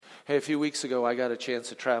Hey, a few weeks ago, I got a chance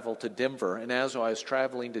to travel to Denver. And as I was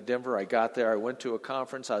traveling to Denver, I got there. I went to a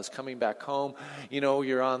conference. I was coming back home. You know,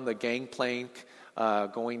 you're on the gangplank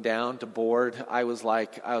going down to board. I was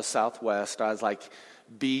Southwest. I was like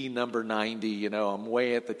B number 90. You know, I'm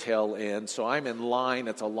way at the tail end. So I'm in line.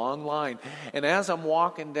 It's a long line. And as I'm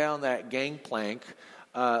walking down that gangplank,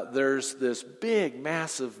 there's this big,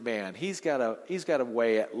 massive man. He's got to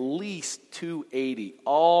weigh at least 280,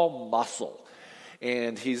 all muscle.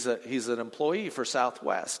 And he's an employee for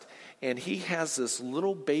Southwest. And he has this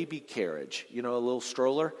little baby carriage, you know, a little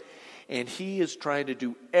stroller. And he is trying to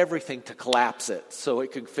do everything to collapse it so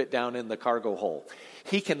it can fit down in the cargo hold.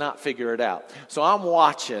 He cannot figure it out. So I'm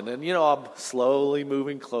watching, and, you know, I'm slowly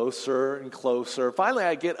moving closer and closer. Finally,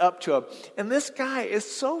 I get up to him. And this guy is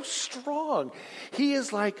so strong. He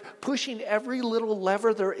is like pushing every little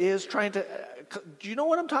lever there is, trying to... Do you know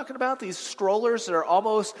what I'm talking about? These strollers that are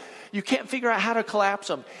almost, you can't figure out how to collapse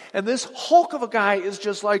them. And this hulk of a guy is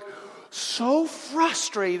just like so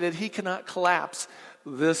frustrated he cannot collapse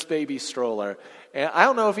this baby stroller. And I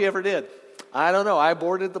don't know if he ever did. I don't know. I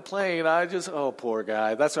boarded the plane. Oh, poor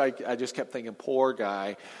guy. That's why I just kept thinking, poor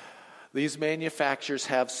guy. These manufacturers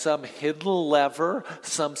have some hidden lever,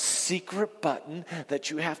 some secret button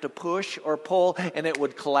that you have to push or pull, and it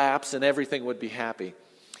would collapse and everything would be happy.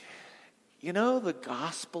 You know, the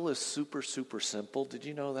gospel is super, super simple. Did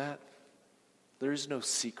you know that? There is no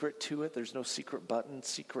secret to it. There's no secret button,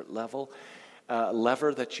 secret lever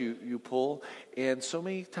that you pull. And so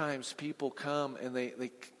many times people come and they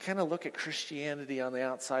kind of look at Christianity on the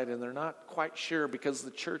outside and they're not quite sure because the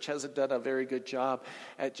church hasn't done a very good job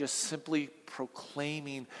at just simply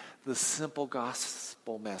proclaiming the simple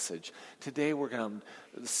gospel message. Today we're going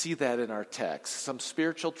to see that in our text. Some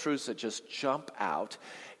spiritual truths that just jump out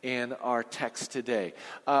in our text today.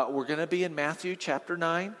 We're going to be in Matthew chapter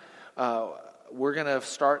 9. We're going to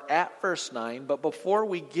start at verse 9. But before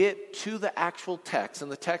we get to the actual text,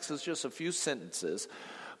 and the text is just a few sentences,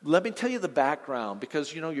 let me tell you the background,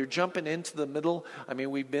 because, you know, you're jumping into the middle. I mean,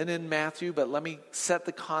 we've been in Matthew, but let me set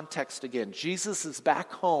the context again. Jesus is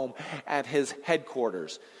back home at his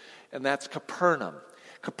headquarters, and that's Capernaum.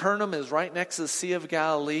 Capernaum is right next to the Sea of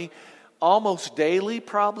Galilee. Almost daily,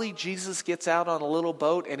 probably, Jesus gets out on a little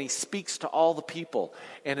boat and he speaks to all the people.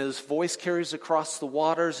 And his voice carries across the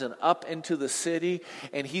waters and up into the city.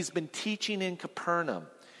 And he's been teaching in Capernaum.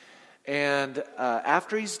 And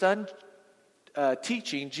after he's done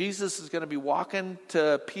teaching, Jesus is going to be walking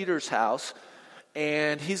to Peter's house.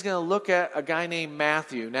 And he's going to look at a guy named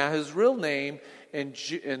Matthew. Now, his real name and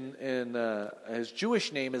his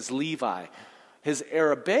Jewish name is Levi. His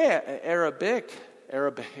Arabic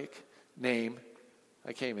name,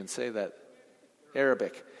 I can't even say that,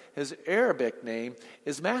 Arabic. His Arabic name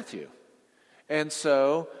is Matthew. And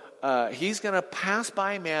so he's going to pass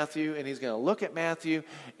by Matthew, and he's going to look at Matthew,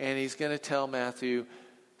 and he's going to tell Matthew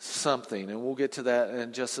something. And we'll get to that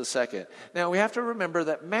in just a second. Now, we have to remember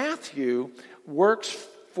that Matthew works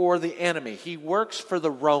for the enemy. He works for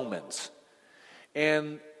the Romans.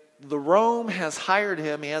 And the Rome has hired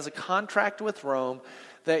him. He has a contract with Rome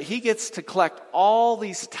that he gets to collect all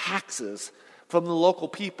these taxes from the local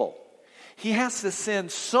people. He has to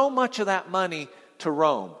send so much of that money to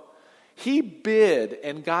Rome. He bid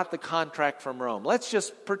and got the contract from Rome. Let's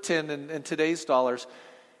just pretend in today's dollars,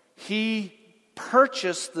 he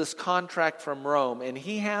purchased this contract from Rome, and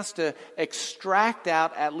he has to extract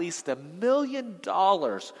out at least $1 million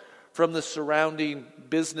from the surrounding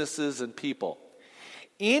businesses and people.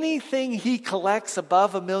 Anything he collects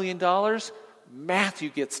above $1 million, Matthew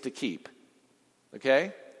gets to keep.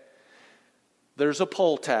 Okay? There's a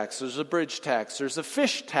poll tax, there's a bridge tax, there's a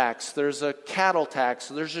fish tax, there's a cattle tax,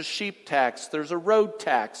 there's a sheep tax, there's a road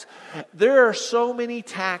tax. There are so many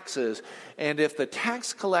taxes, and if the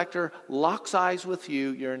tax collector locks eyes with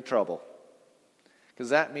you, you're in trouble.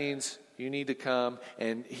 Because that means you need to come,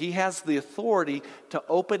 and he has the authority to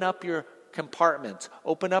open up your compartments,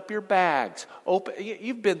 open up your bags.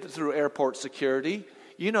 You've been through airport security.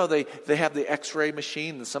 You know, they have the x-ray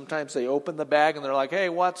machine, and sometimes they open the bag and they're like, hey,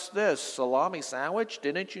 what's this? Salami sandwich?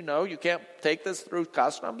 Didn't you know you can't take this through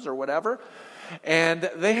customs or whatever? And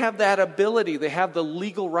they have that ability. They have the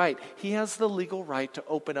legal right. He has the legal right to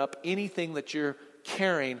open up anything that you're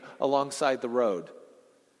carrying alongside the road.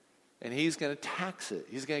 And he's going to tax it.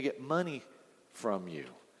 He's going to get money from you.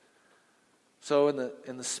 So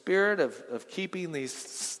in the spirit of keeping these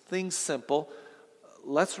things simple,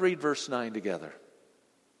 let's read verse 9 together.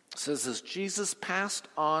 It says, as Jesus passed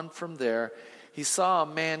on from there, he saw a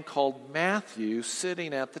man called Matthew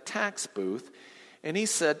sitting at the tax booth, and he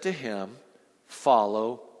said to him,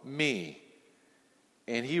 follow me.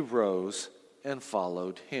 And he rose and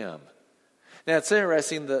followed him. Now it's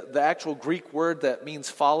interesting, the actual Greek word that means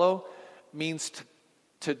follow means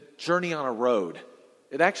to journey on a road.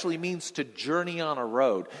 It actually means to journey on a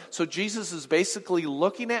road. So Jesus is basically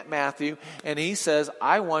looking at Matthew and he says,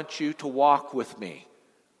 I want you to walk with me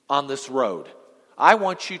on this road. I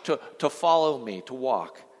want you to follow me, to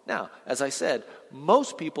walk. Now, as I said,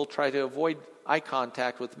 most people try to avoid eye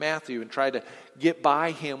contact with Matthew and try to get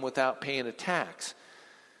by him without paying a tax.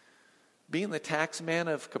 Being the tax man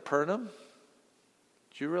of Capernaum,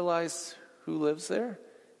 do you realize who lives there?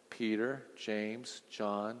 Peter, James,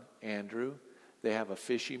 John, Andrew. They have a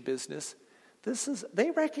fishing business.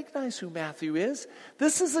 They recognize who Matthew is.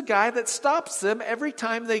 This is a guy that stops them every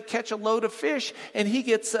time they catch a load of fish and he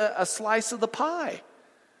gets a slice of the pie.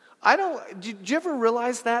 Did you ever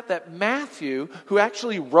realize that Matthew, who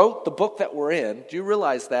actually wrote the book that we're in, do you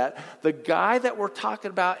realize that? The guy that we're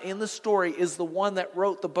talking about in the story is the one that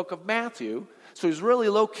wrote the book of Matthew. So he's really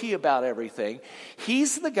low-key about everything.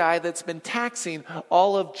 He's the guy that's been taxing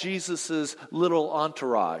all of Jesus's little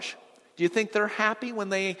entourage. Do you think they're happy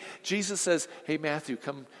when Jesus says, hey, Matthew,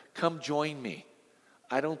 come join me?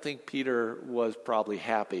 I don't think Peter was probably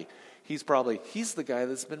happy. He's the guy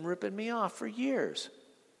that's been ripping me off for years.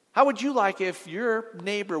 How would you like if your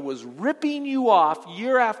neighbor was ripping you off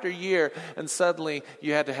year after year and suddenly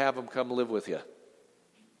you had to have him come live with you?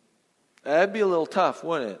 That'd be a little tough,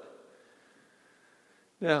 wouldn't it?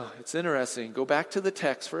 Now, it's interesting. Go back to the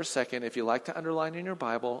text for a second. If you like to underline in your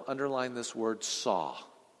Bible, underline this word saw.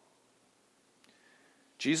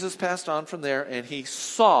 Jesus passed on from there and he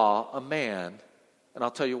saw a man, and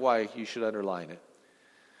I'll tell you why you should underline it.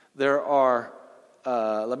 There are,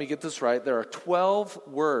 let me get this right, there are 12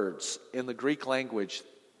 words in the Greek language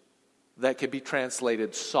that can be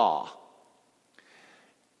translated saw.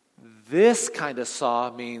 This kind of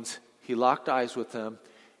saw means he locked eyes with him,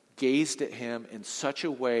 gazed at him in such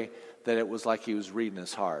a way that it was like he was reading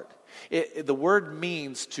his heart. The word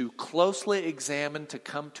means to closely examine, to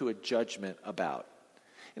come to a judgment about.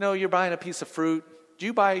 You know, you're buying a piece of fruit. Do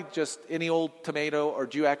you buy just any old tomato, or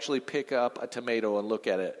do you actually pick up a tomato and look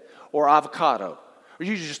at it? Or avocado? Or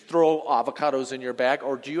you just throw avocados in your bag,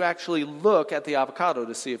 or do you actually look at the avocado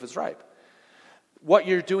to see if it's ripe? What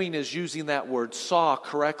you're doing is using that word saw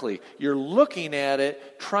correctly. You're looking at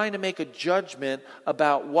it, trying to make a judgment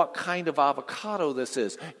about what kind of avocado this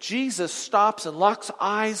is. Jesus stops and locks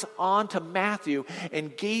eyes onto Matthew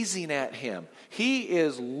and gazing at him. He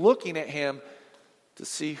is looking at him to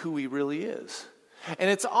see who he really is. And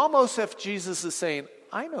it's almost as if Jesus is saying,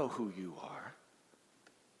 I know who you are.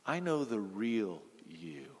 I know the real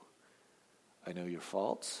you. I know your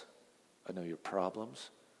faults. I know your problems.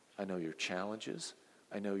 I know your challenges.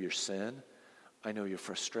 I know your sin. I know your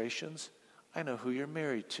frustrations. I know who you're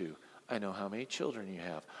married to. I know how many children you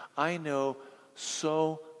have. I know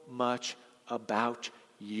so much about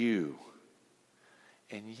you.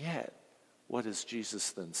 And yet, what does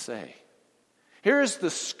Jesus then say? Here's the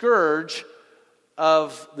scourge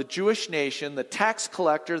of the Jewish nation, the tax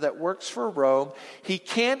collector that works for Rome. He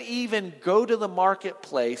can't even go to the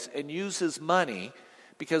marketplace and use his money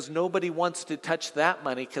because nobody wants to touch that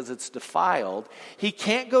money because it's defiled. He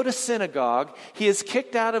can't go to synagogue. He is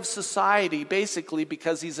kicked out of society basically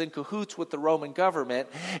because he's in cahoots with the Roman government.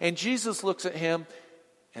 And Jesus looks at him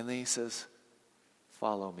and then he says,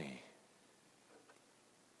 follow me.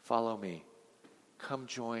 Follow me. Come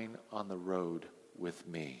join on the road with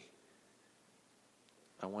me.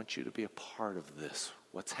 I want you to be a part of this,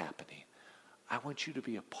 what's happening. I want you to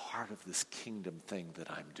be a part of this kingdom thing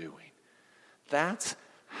that I'm doing. That's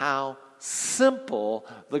how simple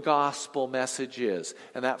the gospel message is.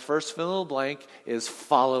 And that first fill in the blank is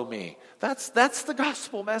follow me. That's the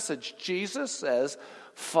gospel message. Jesus says,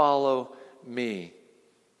 follow me.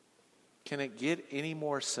 Can it get any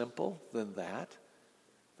more simple than that?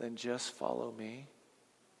 Than just follow me?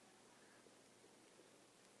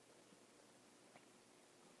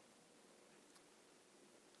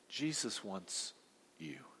 Jesus wants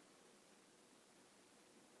you.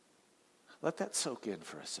 Let that soak in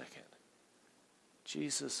for a second.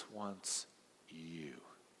 Jesus wants you.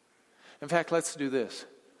 In fact, let's do this.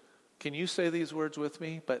 Can you say these words with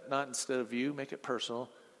me, but not instead of you? Make it personal.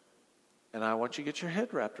 And I want you to get your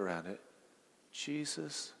head wrapped around it.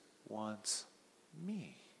 Jesus wants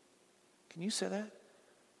me. Can you say that?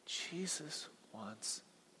 Jesus wants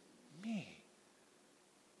me.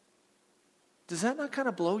 Does that not kind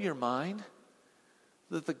of blow your mind?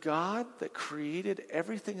 That the God that created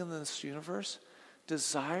everything in this universe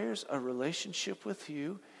desires a relationship with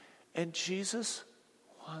you, and Jesus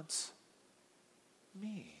wants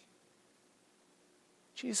me.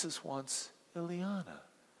 Jesus wants Ileana,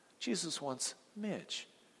 Jesus wants Mitch.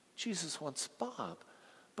 Jesus wants Bob.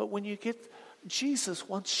 But when you get, Jesus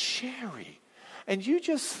wants Sherry. And you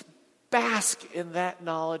just bask in that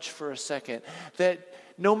knowledge for a second, that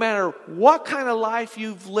no matter what kind of life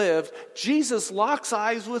you've lived, Jesus locks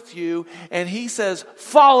eyes with you and he says,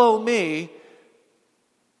 follow me,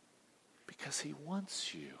 because he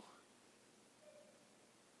wants you.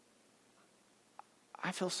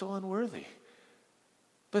 I feel so unworthy.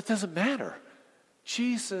 But it doesn't matter.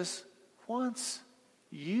 Jesus wants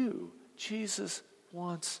you. Jesus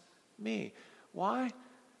wants me. Why?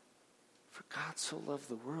 For God so loved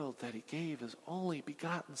the world that he gave his only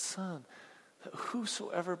begotten Son, that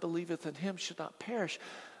whosoever believeth in him should not perish,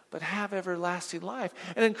 but have everlasting life.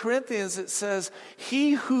 And in Corinthians it says,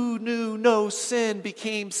 he who knew no sin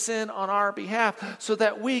became sin on our behalf so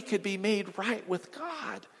that we could be made right with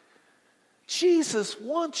God. Jesus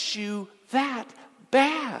wants you that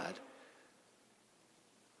bad.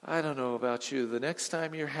 I don't know about you. The next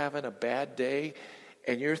time you're having a bad day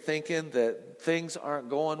and you're thinking that things aren't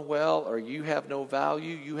going well or you have no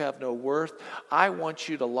value, you have no worth, I want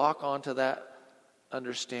you to lock onto that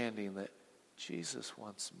understanding that Jesus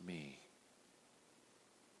wants me.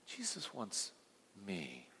 Jesus wants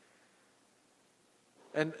me.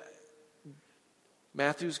 And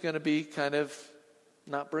Matthew's going to be kind of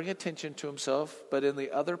not bring attention to himself, but in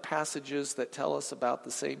the other passages that tell us about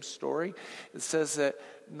the same story, it says that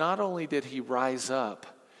not only did he rise up,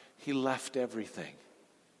 he left everything.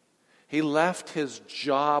 He left his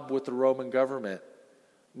job with the Roman government.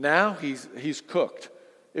 Now he's cooked.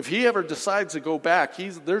 If he ever decides to go back,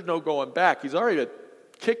 there's no going back. He's already been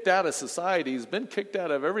kicked out of society. He's been kicked out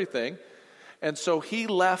of everything. And so he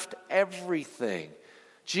left everything.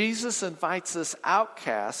 Jesus invites this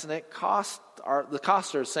outcast, and the costs are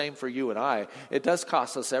the same for you and I. It does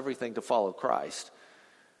cost us everything to follow Christ,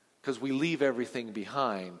 because we leave everything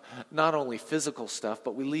behind. Not only physical stuff,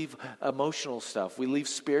 but we leave emotional stuff. We leave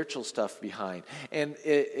spiritual stuff behind. And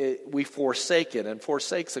we forsake it. And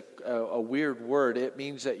forsake's a weird word. It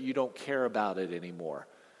means that you don't care about it anymore.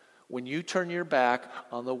 When you turn your back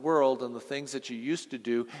on the world and the things that you used to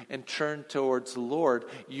do and turn towards the Lord,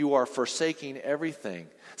 you are forsaking everything.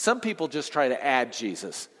 Some people just try to add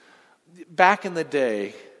Jesus. Back in the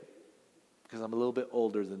day, because I'm a little bit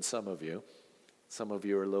older than some of you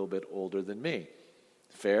are a little bit older than me.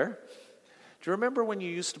 Fair? Do you remember when you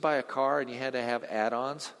used to buy a car and you had to have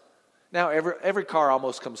add-ons? Now every car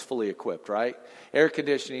almost comes fully equipped, right? Air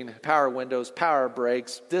conditioning, power windows, power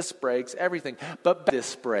brakes, disc brakes, everything. But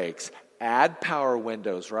disc brakes, add power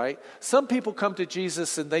windows, right? Some people come to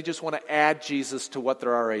Jesus and they just want to add Jesus to what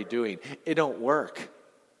they're already doing. It don't work.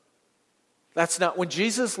 That's not, when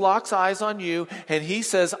Jesus locks eyes on you and he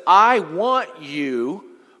says, I want you,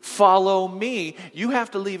 follow me, you have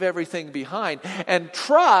to leave everything behind and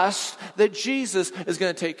trust that Jesus is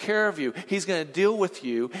going to take care of you. He's going to deal with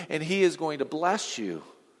you and he is going to bless you.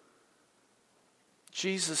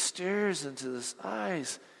 Jesus stares into his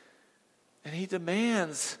eyes and he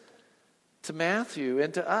demands to Matthew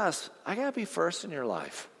and to us, I got to be first in your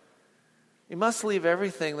life. You must leave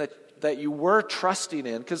everything that you were trusting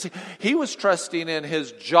in, because he was trusting in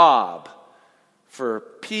his job for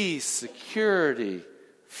peace, security,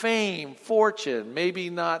 fame, fortune, maybe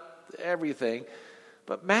not everything.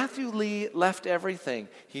 But Matthew left everything.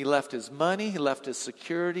 He left his money, he left his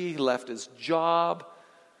security, he left his job,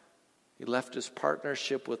 he left his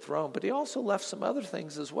partnership with Rome, but he also left some other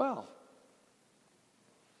things as well.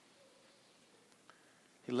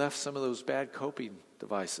 He left some of those bad coping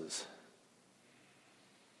devices.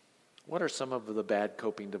 What are some of the bad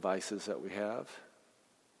coping devices that we have?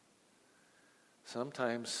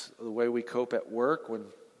 Sometimes the way we cope at work, when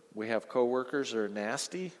we have coworkers that are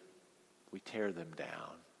nasty, we tear them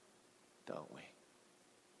down, don't we?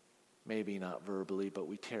 Maybe not verbally, but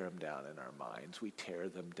we tear them down in our minds. We tear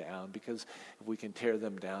them down because if we can tear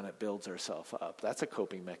them down, it builds ourselves up. That's a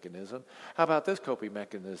coping mechanism. How about this coping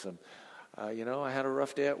mechanism? I had a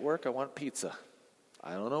rough day at work. I want pizza.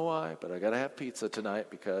 I don't know why, but I got to have pizza tonight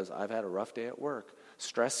because I've had a rough day at work.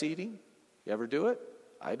 Stress eating, you ever do it?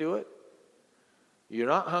 I do it. You're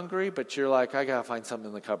not hungry, but you're like, I got to find something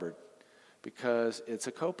in the cupboard because it's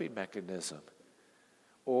a coping mechanism.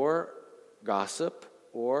 Or gossip,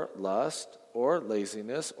 or lust, or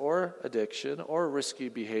laziness, or addiction, or risky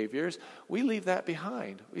behaviors. We leave that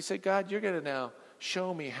behind. We say, God, you're going to now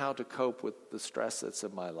show me how to cope with the stress that's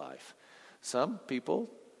in my life. Some people,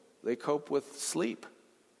 they cope with sleep,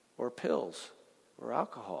 or pills, or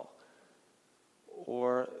alcohol,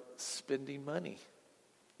 or spending money.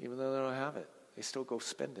 Even though they don't have it, they still go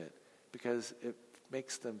spend it because it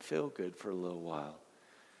makes them feel good for a little while.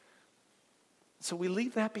 So we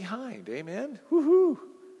leave that behind. Amen? Woohoo!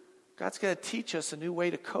 God's got to teach us a new way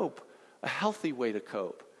to cope, a healthy way to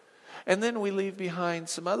cope. And then we leave behind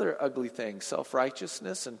some other ugly things,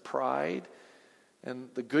 self-righteousness and pride, and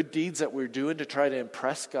the good deeds that we're doing to try to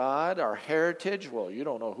impress God, our heritage. Well, you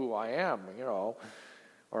don't know who I am,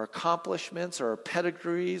 our accomplishments, or our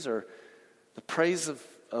pedigrees, or the praise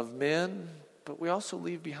of men. But we also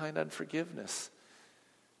leave behind unforgiveness,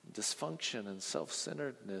 dysfunction, and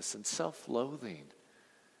self-centeredness, and self-loathing.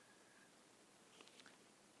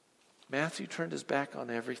 Matthew turned his back on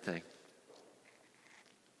everything.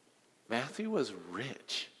 Matthew was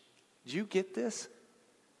rich. Do you get this?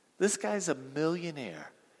 This guy's a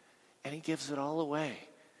millionaire, and he gives it all away.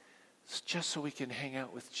 It's just so he can hang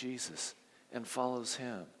out with Jesus and follows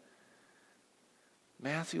him.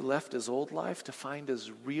 Matthew left his old life to find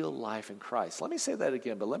his real life in Christ. Let me say that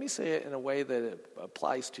again, but let me say it in a way that it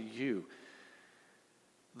applies to you.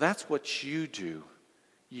 That's what you do.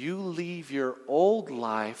 You leave your old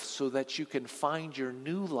life so that you can find your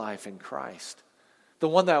new life in Christ. The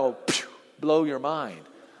one that will blow your mind.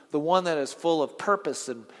 The one that is full of purpose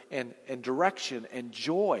and direction and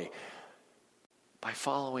joy. By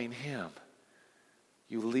following him,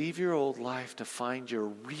 you leave your old life to find your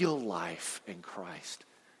real life in Christ.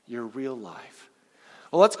 Your real life.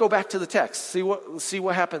 Well, let's go back to the text. See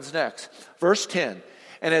what happens next. Verse 10.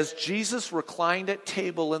 And as Jesus reclined at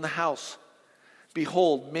table in the house,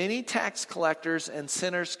 behold, many tax collectors and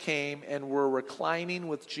sinners came and were reclining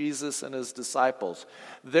with Jesus and his disciples.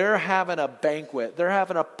 They're having a banquet. They're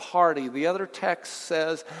having a party. The other text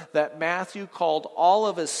says that Matthew called all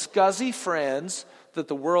of his scuzzy friends that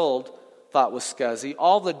the world thought was scuzzy,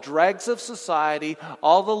 all the dregs of society,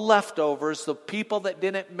 all the leftovers, the people that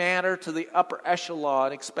didn't matter to the upper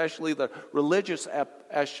echelon, especially the religious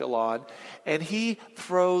echelon, and he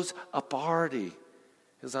throws a party.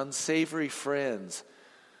 His unsavory friends,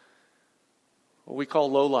 what we call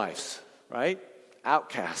lowlifes, right?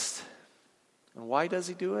 Outcasts. And why does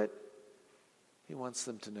he do it? He wants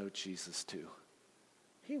them to know Jesus too.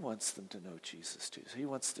 He wants them to know Jesus too. So he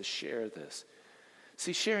wants to share this.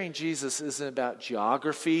 See, sharing Jesus isn't about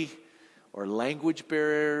geography or language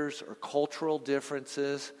barriers or cultural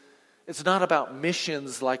differences. It's not about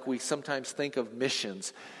missions like we sometimes think of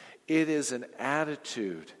missions. It is an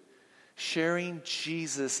attitude. Sharing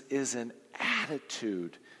Jesus is an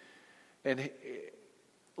attitude. And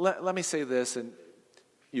let me say this, and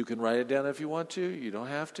you can write it down if you want to. You don't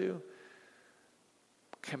have to.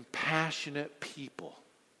 Compassionate people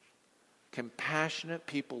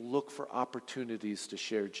look for opportunities to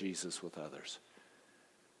share Jesus with others.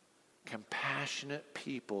 Compassionate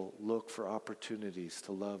people look for opportunities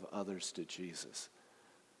to love others to Jesus.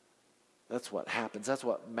 That's what happens. That's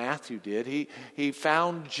what Matthew did. He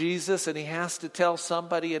found Jesus and he has to tell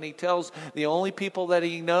somebody, and he tells the only people that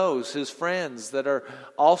he knows, his friends that are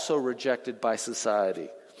also rejected by society.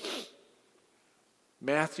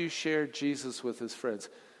 Matthew shared Jesus with his friends.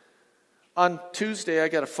 On Tuesday, I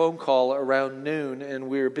got a phone call around noon, and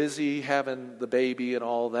we were busy having the baby and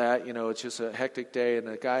all that. It's just a hectic day, and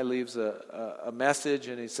the guy leaves a message,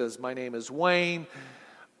 and he says, "My name is Wayne.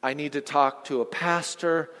 I need to talk to a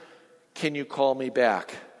pastor. Can you call me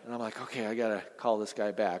back?" And I'm like, okay, I got to call this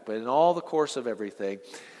guy back. But in all the course of everything,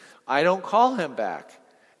 I don't call him back.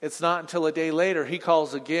 It's not until a day later he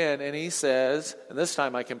calls again, and he says, and this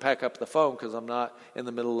time I can pack up the phone because I'm not in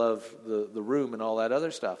the middle of the room and all that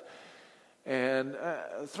other stuff. And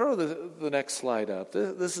throw the next slide up.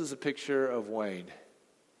 This is a picture of Wayne.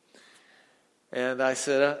 And I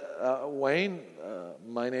said, Wayne,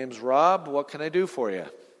 my name's Rob. What can I do for you?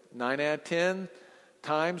 9 out of 10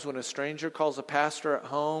 times when a stranger calls a pastor at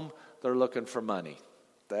home, they're looking for money.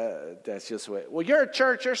 That's just the way. Well, you're a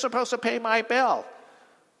church. You're supposed to pay my bill.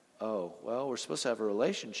 Oh, well, we're supposed to have a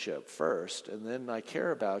relationship first, and then I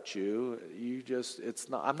care about you.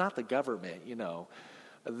 I'm not the government,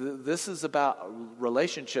 This is about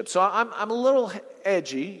relationships. So I'm a little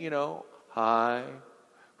edgy, Hi,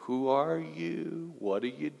 who are you? What are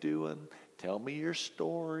you doing? Tell me your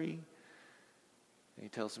story. And he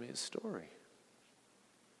tells me his story.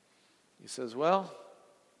 He says, well,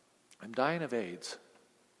 I'm dying of AIDS.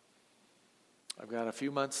 I've got a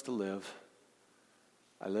few months to live.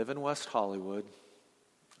 I live in West Hollywood.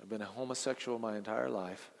 I've been a homosexual my entire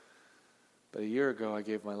life. But a year ago, I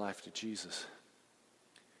gave my life to Jesus.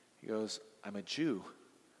 He goes, I'm a Jew.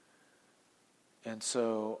 And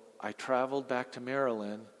so I traveled back to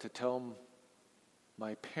Maryland to tell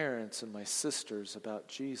my parents and my sisters about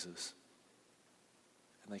Jesus.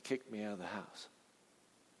 And they kicked me out of the house.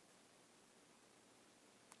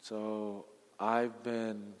 So I've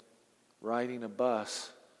been riding a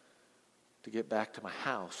bus to get back to my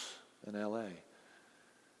house in L.A.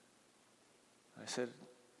 I said,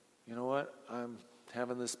 you know what? I'm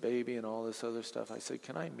having this baby and all this other stuff. I said,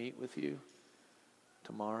 can I meet with you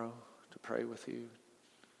tomorrow to pray with you?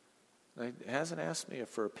 And he hasn't asked me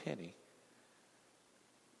for a penny.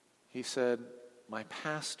 He said, my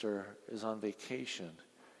pastor is on vacation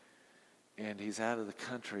and he's out of the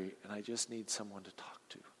country and I just need someone to talk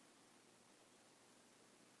to.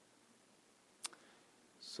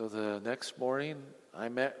 So the next morning I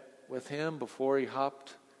met with him before he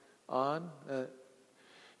hopped on.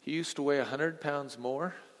 He used to weigh 100 pounds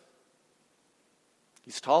more.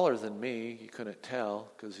 He's taller than me. You couldn't tell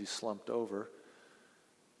because he's slumped over.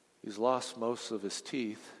 He's lost most of his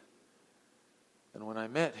teeth. And when I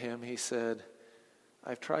met him, he said,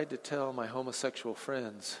 I've tried to tell my homosexual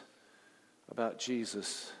friends about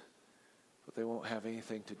Jesus, but they won't have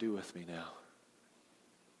anything to do with me now.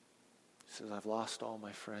 He says, I've lost all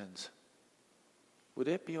my friends. Would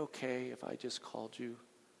it be okay if I just called you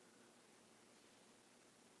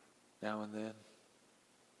now and then?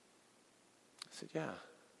 I said, yeah.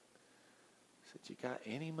 I said, you got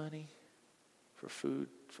any money for food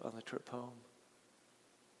on the trip home?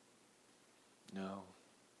 No.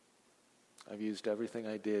 I've used everything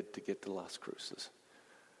I did to get to Las Cruces.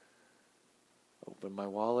 Opened my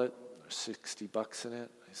wallet, there's $60 in it.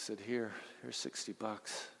 I said, here's $60.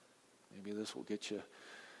 Maybe this will get you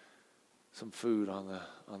some food on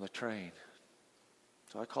the train.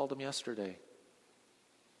 So I called him yesterday.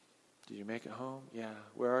 Did you make it home? Yeah.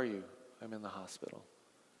 Where are you? I'm in the hospital.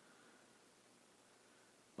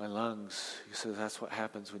 My lungs, he says, that's what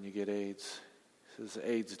happens when you get AIDS. He says,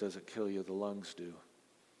 AIDS doesn't kill you, the lungs do.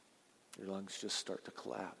 Your lungs just start to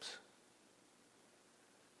collapse.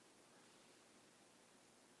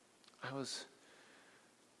 I was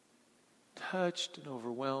touched and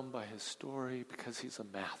overwhelmed by his story because he's a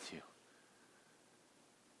Matthew.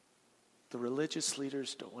 The religious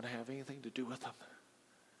leaders don't want to have anything to do with him.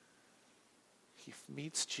 He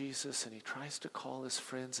meets Jesus and he tries to call his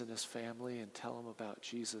friends and his family and tell them about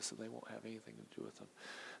Jesus, and they won't have anything to do with him.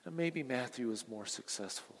 Now maybe Matthew is more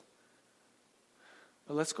successful.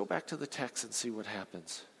 But let's go back to the text and see what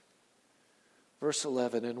happens. Verse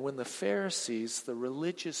 11, and when the Pharisees, the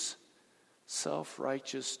religious,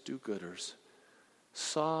 self-righteous do-gooders,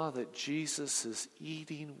 saw that Jesus is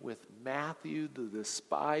eating with Matthew, the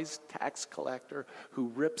despised tax collector who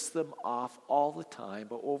rips them off all the time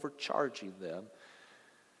by overcharging them,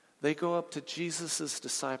 they go up to Jesus'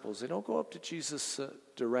 disciples. They don't go up to Jesus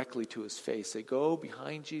directly to his face. They go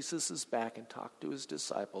behind Jesus' back and talk to his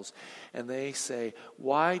disciples. And they say,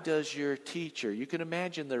 why does your teacher, you can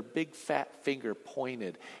imagine their big fat finger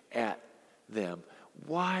pointed at them.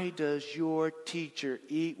 Why does your teacher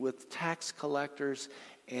eat with tax collectors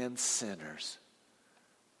and sinners?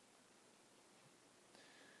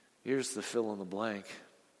 Here's the fill in the blank.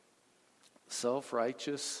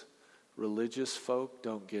 Self-righteous, religious folk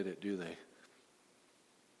don't get it, do they?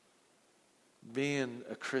 Being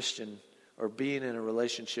a Christian or being in a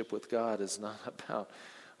relationship with God is not about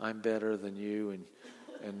I'm better than you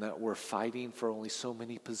and that we're fighting for only so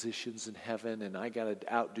many positions in heaven and I got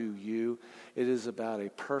to outdo you. It is about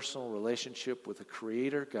a personal relationship with a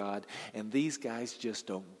creator God, and these guys just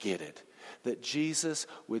don't get it. That Jesus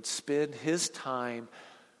would spend his time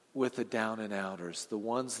with the down and outers, the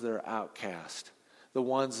ones that are outcast, the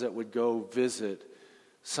ones that would go visit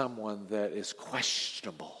someone that is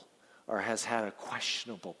questionable or has had a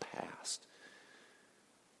questionable past.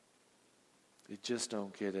 You just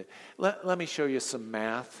don't get it. Let me show you some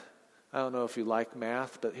math. I don't know if you like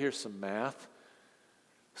math, but here's some math.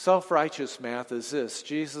 Self-righteous math is this.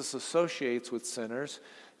 Jesus associates with sinners.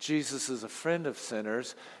 Jesus is a friend of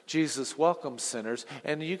sinners. Jesus welcomes sinners.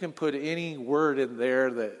 And you can put any word in there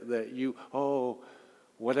that you,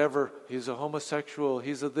 whatever, he's a homosexual,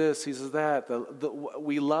 he's a this, he's a that.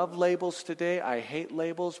 We love labels today. I hate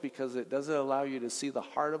labels because it doesn't allow you to see the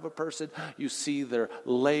heart of a person. You see their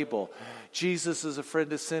label. Jesus is a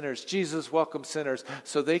friend of sinners. Jesus welcomes sinners.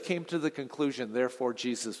 So they came to the conclusion, therefore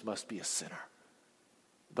Jesus must be a sinner.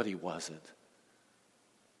 But he wasn't.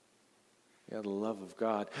 He had the love of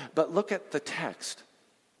God. But look at the text.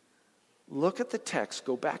 Look at the text.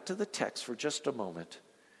 Go back to the text for just a moment.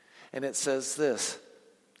 And it says this.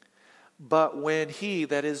 But when he,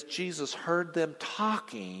 that is Jesus, heard them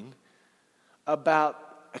talking about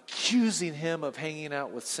accusing him of hanging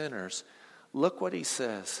out with sinners, look what he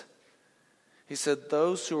says. He said,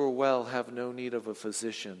 those who are well have no need of a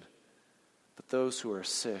physician, but those who are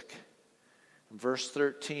sick. And verse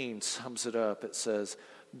 13 sums it up. It says,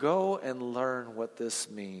 go and learn what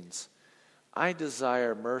this means. I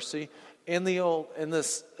desire mercy. In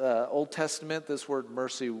this Old Testament, this word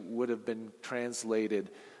mercy would have been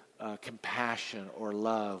translated compassion or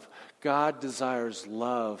love. God desires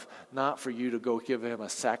love, not for you to go give him a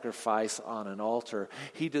sacrifice on an altar.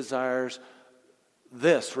 He desires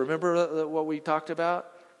this. Remember what we talked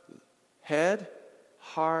about? Head,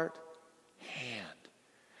 heart, hand.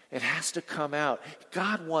 It has to come out.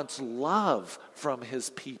 God wants love from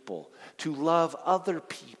his people, to love other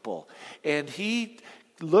people. And he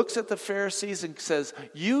looks at the Pharisees and says,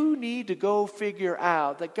 you need to go figure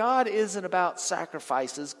out that God isn't about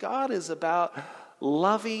sacrifices. God is about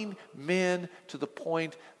loving men to the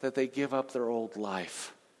point that they give up their old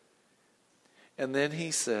life. And then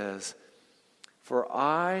he says, for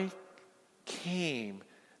I came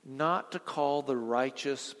not to call the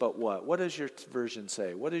righteous, but what? What does your version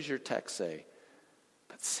say? What does your text say?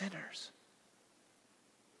 But sinners.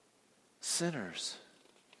 Sinners.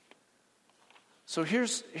 So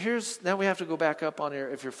here's now we have to go back up on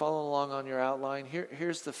if you're following along on your outline,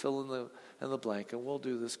 here's the fill in the blank, and we'll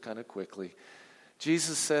do this kind of quickly.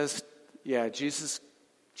 Jesus says, yeah, Jesus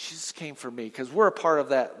came for me, because we're a part of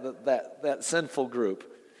that sinful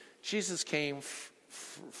group. Jesus came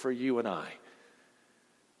for you and I.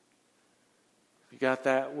 You got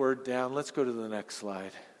that word down? Let's go to the next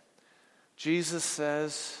slide. Jesus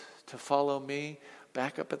says to follow me,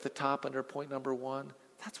 back up at the top under point number 1.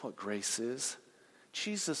 That's what grace is.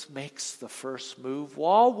 Jesus makes the first move.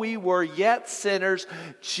 While we were yet sinners,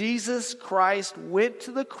 Jesus Christ went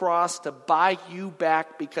to the cross to buy you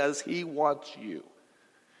back because he wants you.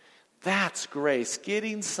 That's grace,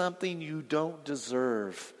 getting something you don't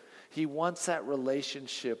deserve. He wants that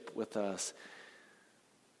relationship with us.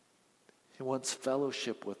 He wants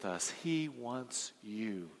fellowship with us. He wants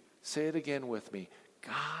you. Say it again with me.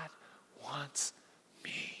 God wants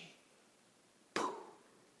me.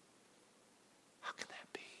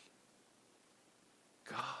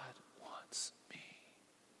 God wants me.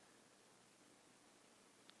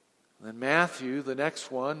 And then Matthew, the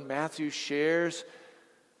next one, Matthew shares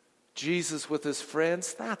Jesus with his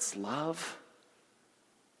friends. That's love.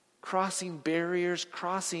 Crossing barriers,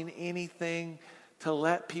 crossing anything to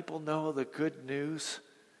let people know the good news.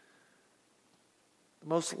 The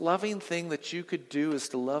most loving thing that you could do is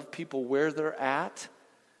to love people where they're at,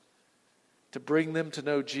 to bring them to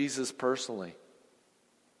know Jesus personally.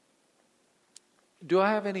 Do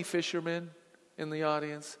I have any fishermen in the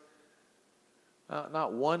audience?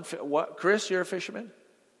 Not one. What, Chris, you're a fisherman?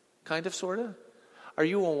 Kind of, sort of? Are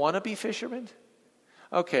you a wannabe fisherman?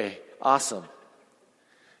 Okay, awesome.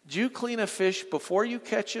 Do you clean a fish before you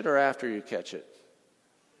catch it or after you catch it?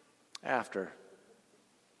 After.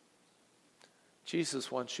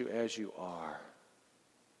 Jesus wants you as you are.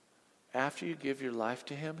 After you give your life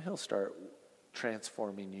to him, he'll start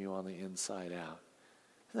transforming you on the inside out.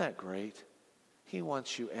 Isn't that great? He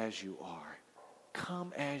wants you as you are.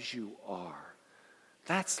 Come as you are.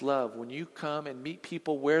 That's love. When you come and meet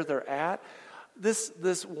people where they're at.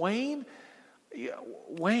 This Wayne,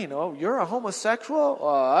 oh, you're a homosexual?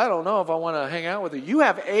 I don't know if I want to hang out with you. You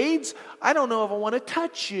have AIDS? I don't know if I want to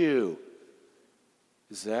touch you.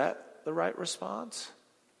 Is that the right response?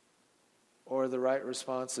 Or the right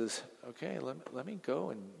response is, okay, let me go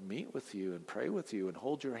and meet with you and pray with you and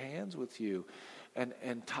hold your hands with you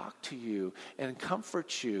and talk to you and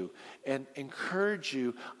comfort you and encourage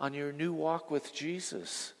you on your new walk with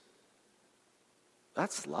Jesus.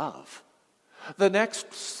 That's love. The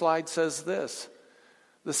next slide says this: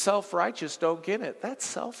 the self-righteous don't get it. That's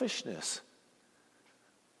selfishness.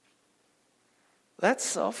 That's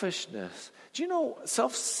selfishness. Do you know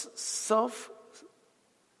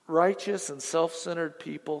self-righteous and self-centered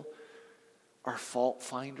people are fault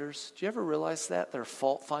finders? Do you ever realize that? They're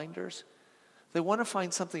fault finders. They want to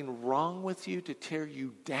find something wrong with you to tear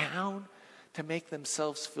you down, to make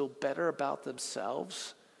themselves feel better about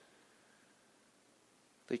themselves.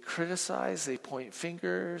 They criticize, they point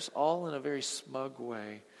fingers, all in a very smug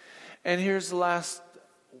way. And here's the last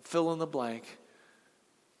fill in the blank.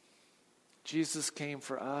 Jesus came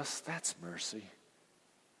for us. That's mercy.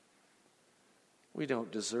 We don't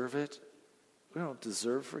deserve it. We don't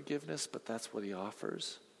deserve forgiveness, but that's what he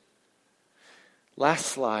offers. Last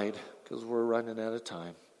slide, because we're running out of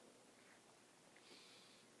time.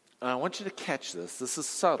 And I want you to catch this. This is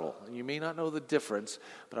subtle, and you may not know the difference,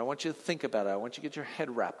 but I want you to think about it. I want you to get your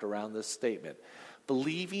head wrapped around this statement.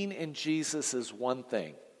 Believing in Jesus is one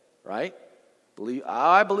thing, right?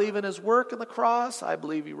 I believe in his work on the cross. I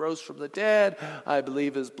believe he rose from the dead. I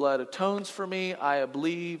believe his blood atones for me. I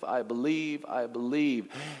believe.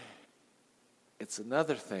 It's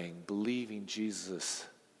another thing, believing Jesus.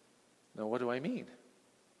 Now, what do I mean?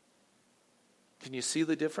 Can you see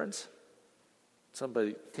the difference?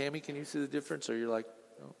 Somebody, Tammy, can you see the difference? Or you're like,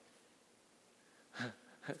 no.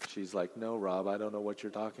 She's like, no, Rob, I don't know what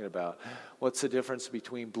you're talking about. What's the difference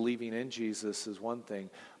between believing in Jesus is one thing,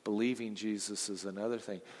 believing Jesus is another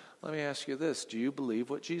thing. Let me ask you this. Do you believe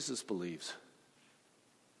what Jesus believes?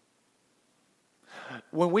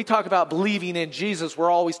 When we talk about believing in Jesus,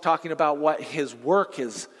 we're always talking about what his work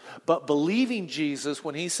is. But believing Jesus,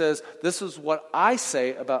 when he says, this is what I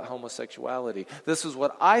say about homosexuality. This is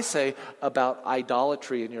what I say about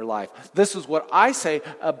idolatry in your life. This is what I say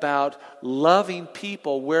about loving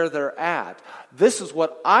people where they're at. This is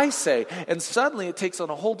what I say. And suddenly it takes on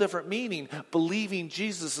a whole different meaning. Believing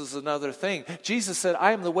Jesus is another thing. Jesus said,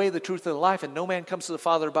 I am the way, the truth, and the life, and no man comes to the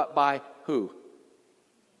Father but by who?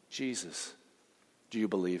 Jesus. Do you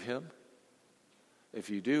believe him? If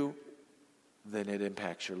you do, then it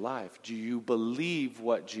impacts your life. Do you believe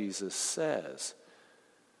what Jesus says?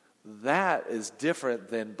 That is different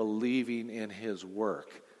than believing in his work.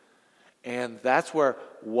 And that's where,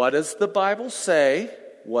 what does the Bible say?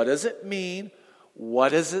 What does it mean?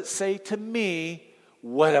 What does it say to me?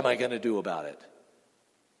 What am I going to do about it?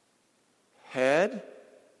 Head,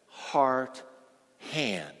 heart,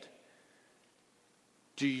 hand.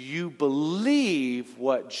 Do you believe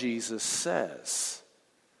what Jesus says?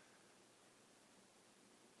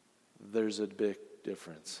 There's a big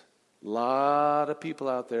difference. A lot of people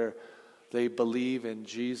out there, they believe in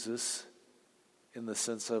Jesus in the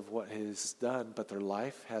sense of what he's done, but their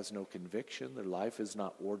life has no conviction. Their life is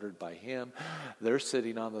not ordered by him. They're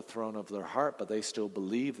sitting on the throne of their heart, but they still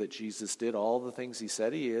believe that Jesus did all the things he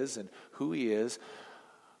said he is and who he is.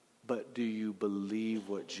 But do you believe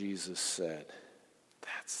what Jesus said?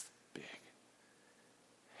 That's big.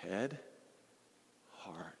 Head,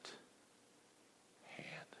 heart,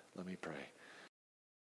 hand. Let me pray.